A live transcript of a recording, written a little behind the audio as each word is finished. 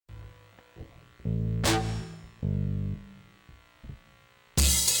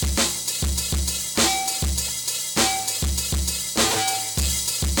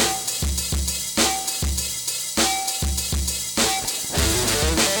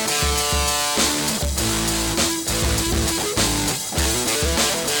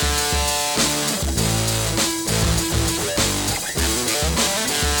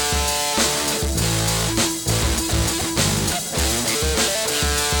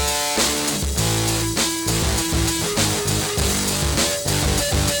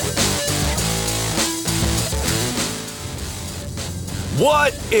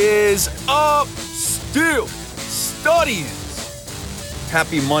What is up, Steel Studians?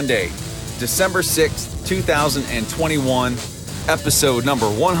 Happy Monday, December 6th, 2021, episode number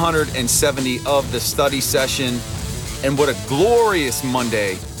 170 of the study session. And what a glorious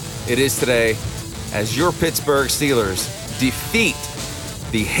Monday it is today as your Pittsburgh Steelers defeat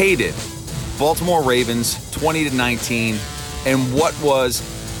the hated Baltimore Ravens 20-19 in what was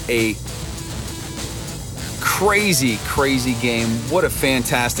a crazy game. What a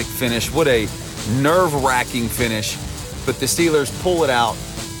fantastic finish. What a nerve-wracking finish. But the Steelers pull it out,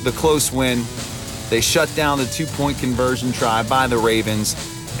 the close win. They shut down the two-point conversion try by the Ravens,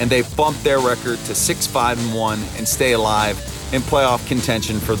 and they bump their record to 6-5-1 and stay alive in playoff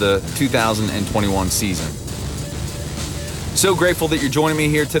contention for the 2021 season. So grateful that you're joining me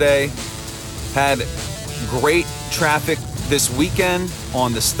here today. Had great traffic this weekend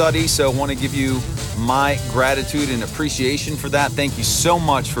on the study, so I want to give you my gratitude and appreciation for that. Thank you so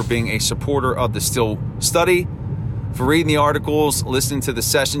much for being a supporter of the Still Study, for reading the articles, listening to the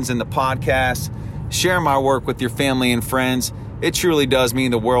sessions and the podcast, sharing my work with your family and friends. It truly does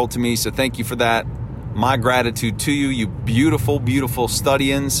mean the world to me, so thank you for that. My gratitude to you, you beautiful, beautiful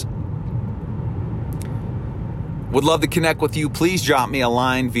studians. Would love to connect with you. Please drop me a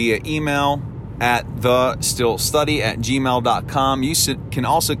line via email at thestillstudy@gmail.com. You can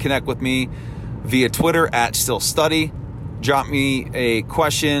also connect with me via Twitter at stillstudy. Drop me a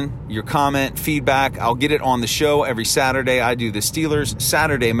question, your comment, feedback. I'll get it on the show every Saturday. I do the Steelers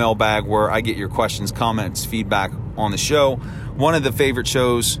Saturday mailbag where I get your questions, comments, feedback on the show. One of the favorite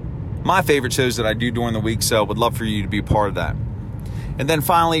shows, my favorite shows that I do during the week, so would love for you to be a part of that. And then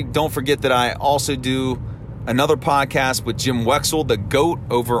finally, don't forget that I also do another podcast with Jim Wexell, the GOAT,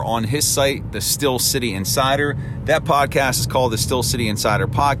 over on his site, the Still City Insider. That podcast is called the Still City Insider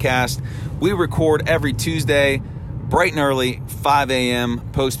Podcast. We record every Tuesday, bright and early, 5 a.m.,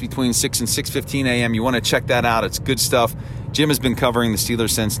 post between 6 and 6:15 a.m. You want to check that out. It's good stuff. Jim has been covering the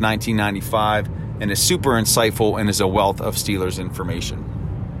Steelers since 1995 and is super insightful and is a wealth of Steelers information.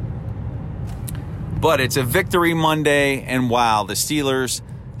 But it's a victory Monday, and wow, the Steelers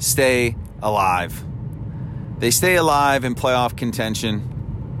stay alive. They stay alive in playoff contention.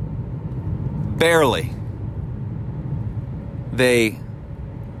 Barely. They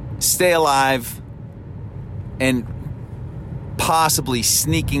stay alive and possibly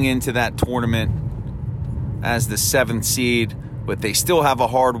sneaking into that tournament as the 7th seed, but they still have a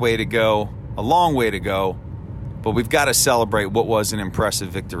hard way to go, a long way to go, but we've got to celebrate what was an impressive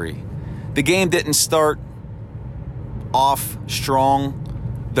victory. The game didn't start off strong,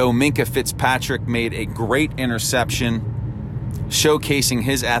 though Minkah Fitzpatrick made a great interception, showcasing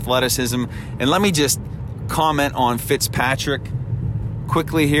his athleticism. And let me just comment on Fitzpatrick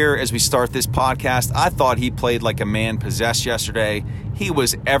quickly here as we start this podcast. I thought he played like a man possessed yesterday. He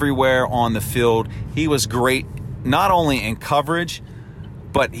was everywhere on the field. He was great, not only in coverage,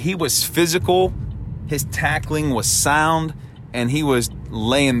 but he was physical. His tackling was sound, and he was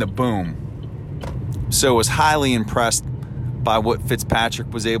laying the boom. So I was highly impressed by what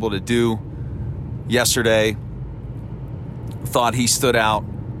Fitzpatrick was able to do yesterday. Thought he stood out.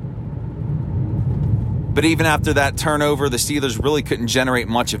 But even after that turnover, the Steelers really couldn't generate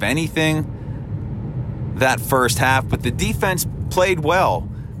much of anything that first half. But the defense played well.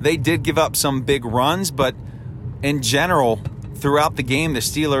 They did give up some big runs, but in general, throughout the game, the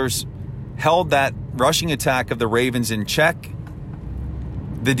Steelers held that rushing attack of the Ravens in check.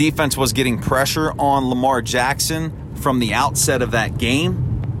 The defense was getting pressure on Lamar Jackson from the outset of that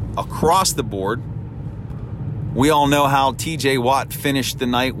game across the board. We all know how TJ Watt finished the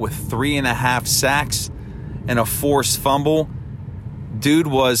night with 3.5 sacks and a forced fumble. Dude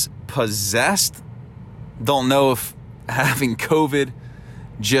was possessed. Don't know if having COVID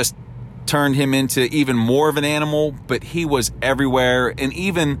just turned him into even more of an animal, but he was everywhere. And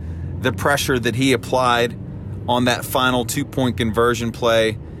even the pressure that he applied on that final two-point conversion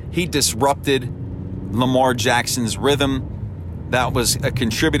play, he disrupted Lamar Jackson's rhythm. That was a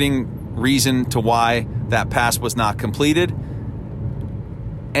contributing reason to why that pass was not completed.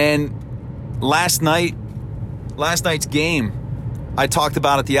 And last night's game, I talked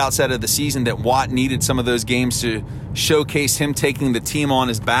about at the outset of the season that Watt needed some of those games to showcase him taking the team on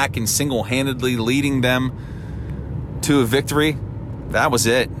his back and single-handedly leading them to a victory. That was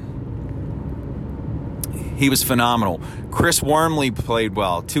it. He was phenomenal. Chris Wormley played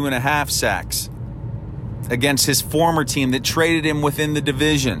well, 2.5 sacks against his former team that traded him within the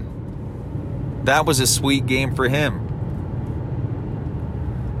division. That was a sweet game for him.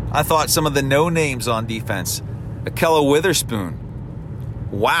 I thought some of the no-names on defense, Ahkello Witherspoon,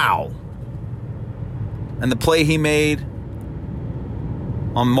 wow. And the play he made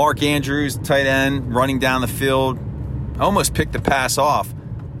on Mark Andrews, tight end, running down the field. Almost picked the pass off.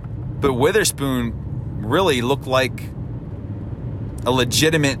 But Witherspoon really looked like a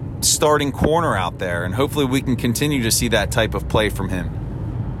legitimate starting corner out there. And hopefully we can continue to see that type of play from him.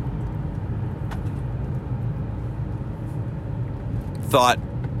 Thought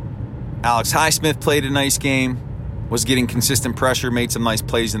Alex Highsmith played a nice game. Was getting consistent pressure, made some nice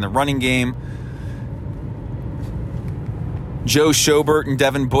plays in the running game. Joe Schobert and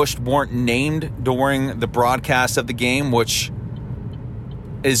Devin Bush weren't named during the broadcast of the game, which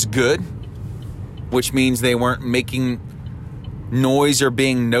is good, which means they weren't making noise or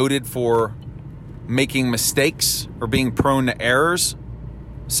being noted for making mistakes or being prone to errors.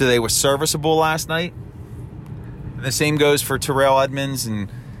 So they were serviceable last night. And the same goes for Terrell Edmonds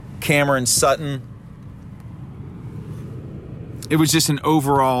and Cameron Sutton. It was just an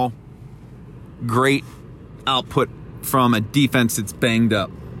overall great output from a defense that's banged up.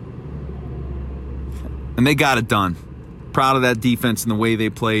 And they got it done. Proud of that defense and the way they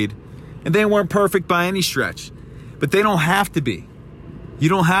played. And they weren't perfect by any stretch. But they don't have to be. You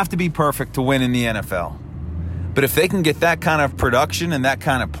don't have to be perfect to win in the NFL. But if they can get that kind of production and that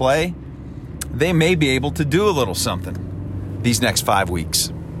kind of play, they may be able to do a little something these next 5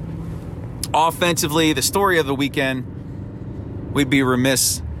 weeks. Offensively, the story of the weekend, we'd be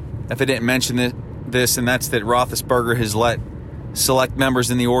remiss if I didn't mention this, and that's that Roethlisberger has let select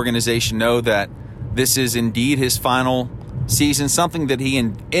members in the organization know that this is indeed his final season, something that he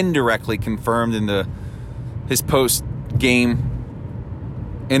indirectly confirmed in his post-game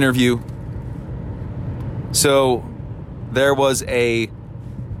interview. So there was a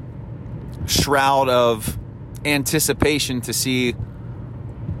shroud of anticipation to see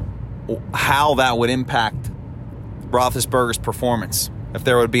how that would impact Roethlisberger's performance, if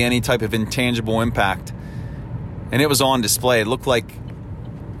there would be any type of intangible impact. And it was on display. It looked like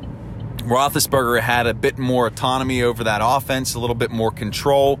Roethlisberger had a bit more autonomy over that offense, a little bit more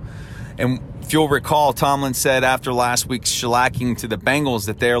control. And if you'll recall, Tomlin said after last week's shellacking to the Bengals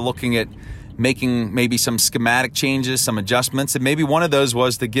that they're looking at making maybe some schematic changes, some adjustments, and maybe one of those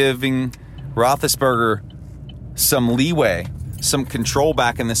was to giving Roethlisberger some leeway, some control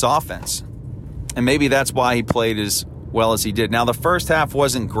back in this offense. And maybe that's why he played as well as he did. Now, the first half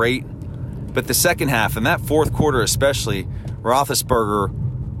wasn't great, but the second half, and that fourth quarter especially, Roethlisberger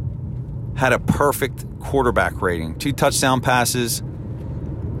had a perfect quarterback rating. 2 touchdown passes,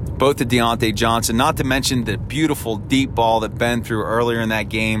 both to Deontay Johnson, not to mention the beautiful deep ball that Ben threw earlier in that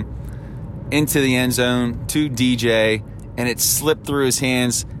game into the end zone to DJ, and it slipped through his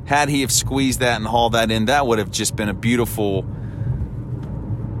hands. Had he have squeezed that and hauled that in, that would have just been a beautiful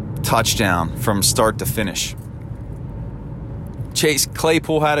touchdown from start to finish. Chase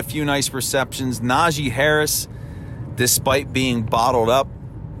Claypool had a few nice receptions. Najee Harris, despite being bottled up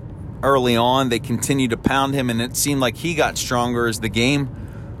early on, they continued to pound him, and it seemed like he got stronger as the game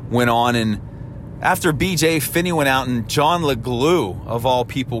went on. And after B.J. Finney went out and John LeGlue, of all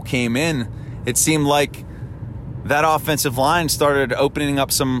people, came in, it seemed like that offensive line started opening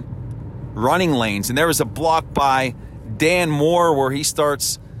up some running lanes. And there was a block by Dan Moore where he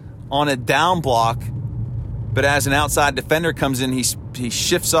starts on a down block, but as an outside defender comes in, he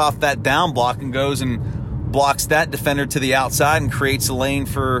shifts off that down block and goes and blocks that defender to the outside and creates a lane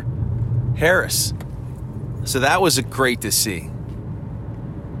for Harris. So that was great to see.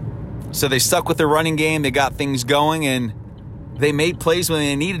 So they stuck with their running game, they got things going, and they made plays when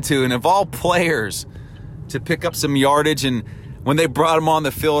they needed to. And of all players to pick up some yardage, and when they brought him on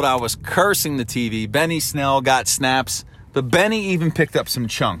the field, I was cursing the TV. Benny Snell got snaps, but Benny even picked up some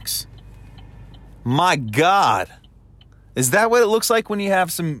chunks. My God. Is that what it looks like when you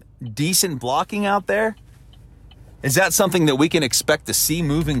have some decent blocking out there? Is that something that we can expect to see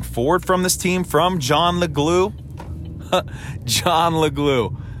moving forward from this team, from John LeGlue? John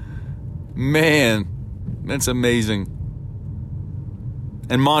LeGlue. Man, that's amazing.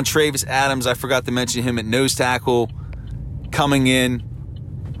 And Montravis Adams, I forgot to mention him at nose tackle, coming in,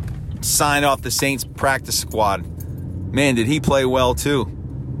 signed off the Saints practice squad. Man, did he play well too.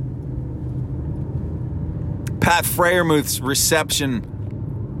 Pat Freiermuth's reception,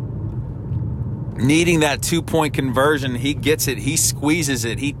 needing that 2-point conversion, he gets it, he squeezes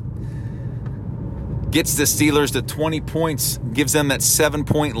it, he gets the Steelers to 20 points, gives them that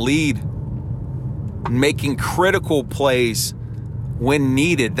 7-point lead, making critical plays when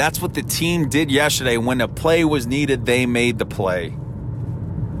needed. That's what the team did yesterday. When a play was needed, they made the play.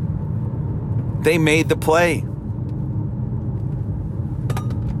 They made the play.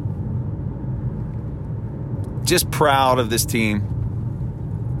 Just proud of this team.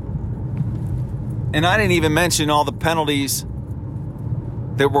 And I didn't even mention all the penalties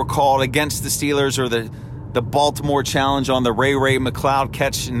that were called against the Steelers, or the Baltimore challenge on the Ray McCloud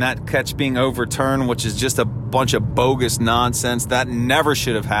catch, and that catch being overturned, which is just a bunch of bogus nonsense. That never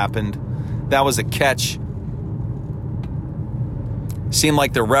should have happened. That was a catch. Seemed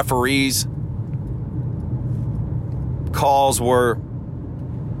like the referees' calls were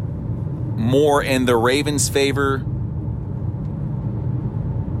more in the Ravens' favor.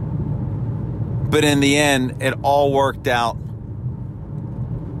 But in the end, it all worked out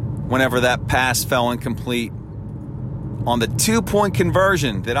whenever that pass fell incomplete on the 2-point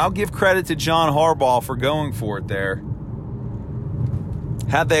conversion that I'll give credit to John Harbaugh for going for it there.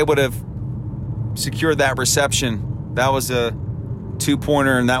 Had they would have secured that reception, that was a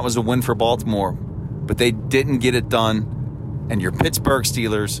 2-pointer and that was a win for Baltimore. But they didn't get it done, and your Pittsburgh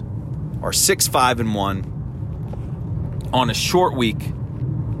Steelers are 6-5-1 on a short week,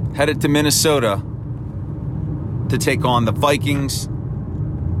 headed to Minnesota to take on the Vikings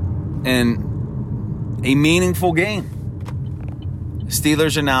in a meaningful game.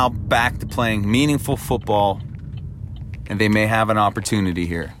 Steelers are now back to playing meaningful football, and they may have an opportunity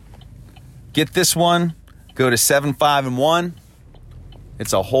here. Get this one, go to 7-5-1.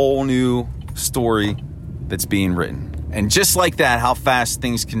 It's a whole new story that's being written. And just like that, how fast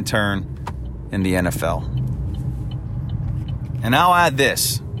things can turn in the NFL. And I'll add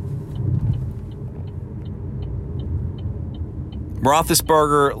this.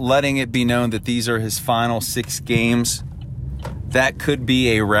 Roethlisberger letting it be known that these are his final 6 games. That could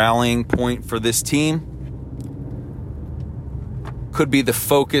be a rallying point for this team. Could be the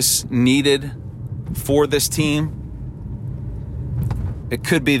focus needed for this team. It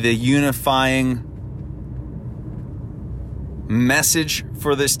could be the unifying message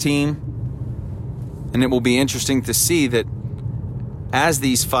for this team. And it will be interesting to see that as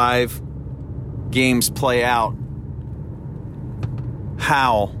these 5 games play out,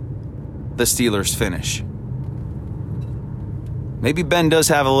 how the Steelers finish. Maybe Ben does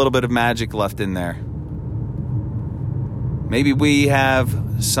have a little bit of magic left in there. Maybe we have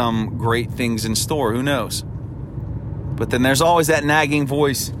some great things in store. Who knows? But then there's always that nagging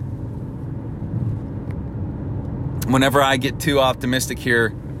voice. Whenever I get too optimistic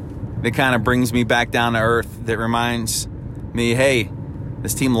here, that kind of brings me back down to earth. That reminds me, hey,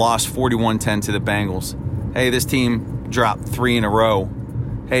 this team lost 41-10 to the Bengals. Hey, this team dropped 3 in a row.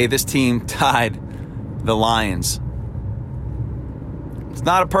 Hey, this team tied the Lions. It's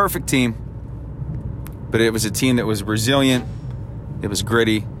not a perfect team, but it was a team that was resilient. It was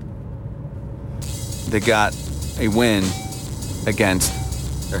gritty. They got a win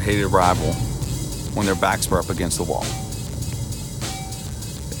against their hated rival when their backs were up against the wall.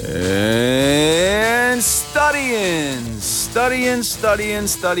 And studying.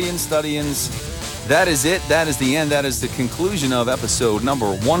 That is it. That is the end. That is the conclusion of episode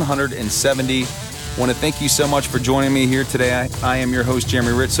number 170. I want to thank you so much for joining me here today. I am your host,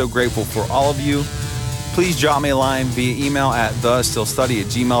 Jeremy Ritz. So grateful for all of you. Please drop me a line via email at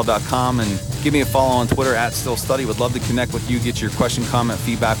thestillstudy@gmail.com and give me a follow on Twitter at stillstudy. Would love to connect with you, get your question, comment,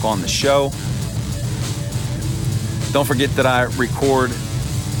 feedback on the show. Don't forget that I record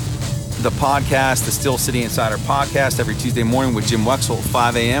the podcast, the Steel City Insider podcast, every Tuesday morning with Jim Wexel at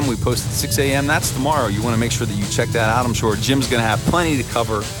 5 a.m. We post at 6 a.m. That's tomorrow. You want to make sure that you check that out. I'm sure Jim's going to have plenty to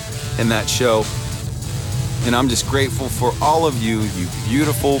cover in that show. And I'm just grateful for all of you, you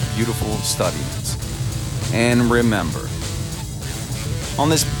beautiful, beautiful studians. And remember, on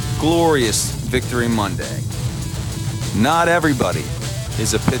this glorious Victory Monday, not everybody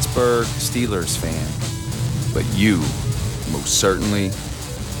is a Pittsburgh Steelers fan, but you most certainly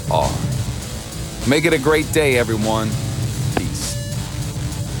are. Make it a great day, everyone.